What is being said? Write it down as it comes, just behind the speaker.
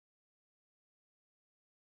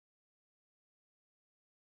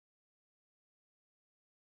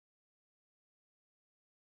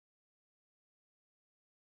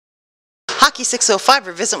Hockey 605,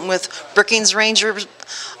 we're visiting with Brookings Ranger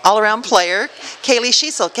all-around player, Kailey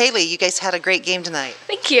Schiesl. Kailey, you guys had a great game tonight.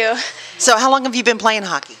 Thank you. So how long have you been playing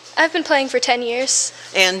hockey? I've been playing for 10 years.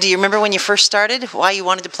 And do you remember when you first started, why you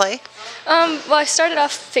wanted to play? Well, I started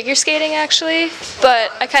off figure skating actually,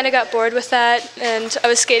 but I kind of got bored with that, and I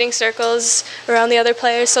was skating circles around the other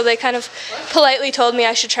players, so they kind of politely told me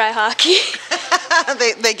I should try hockey.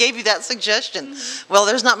 They gave you that suggestion. Well,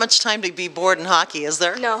 there's not much time to be bored in hockey, is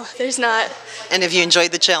there? No, there's not. And have you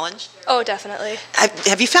enjoyed the challenge? Oh, definitely.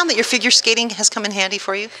 Have you found that your figure skating has come in handy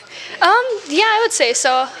for you? Yeah, I would say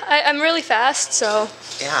so. I'm really fast, so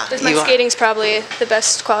yeah, my skating's probably the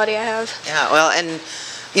best quality I have. Yeah, well, and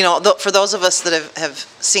you know, for those of us that have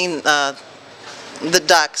seen the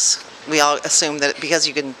Ducks, we all assume that because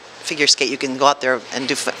you can figure skate, you can go out there and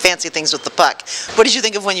do fancy things with the puck. What did you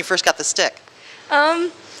think of when you first got the stick?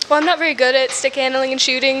 Well, I'm not very good at stick handling and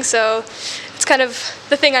shooting, so it's kind of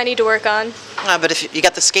the thing I need to work on. But if you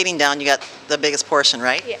got the skating down, you got the biggest portion,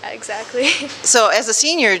 right? Yeah, exactly. So as a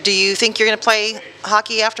senior, do you think you're going to play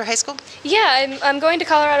hockey after high school? Yeah, I'm going to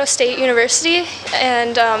Colorado State University,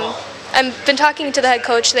 and I've been talking to the head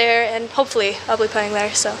coach there, and hopefully I'll be playing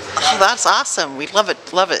there. So. Oh, that's awesome. We love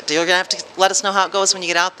it, love it. You're going to have to let us know how it goes when you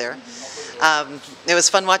get out there. It was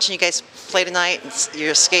fun watching you guys play tonight.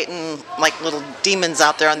 You're skating like little demons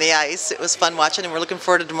out there on the ice. It was fun watching, and we're looking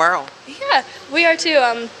forward to tomorrow. Yeah, we are too.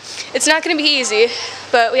 It's not going to be easy,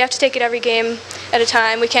 but we have to take it every game at a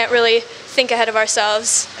time. We can't really think ahead of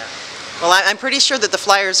ourselves. Yeah. Well, I'm pretty sure that the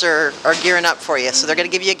Flyers are gearing up for you, so they're going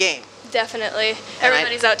to give you a game. Definitely.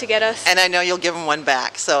 Everybody's out to get us. And I know you'll give them one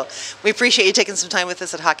back. So we appreciate you taking some time with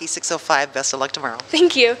us at Hockey 605. Best of luck tomorrow.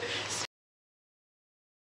 Thank you.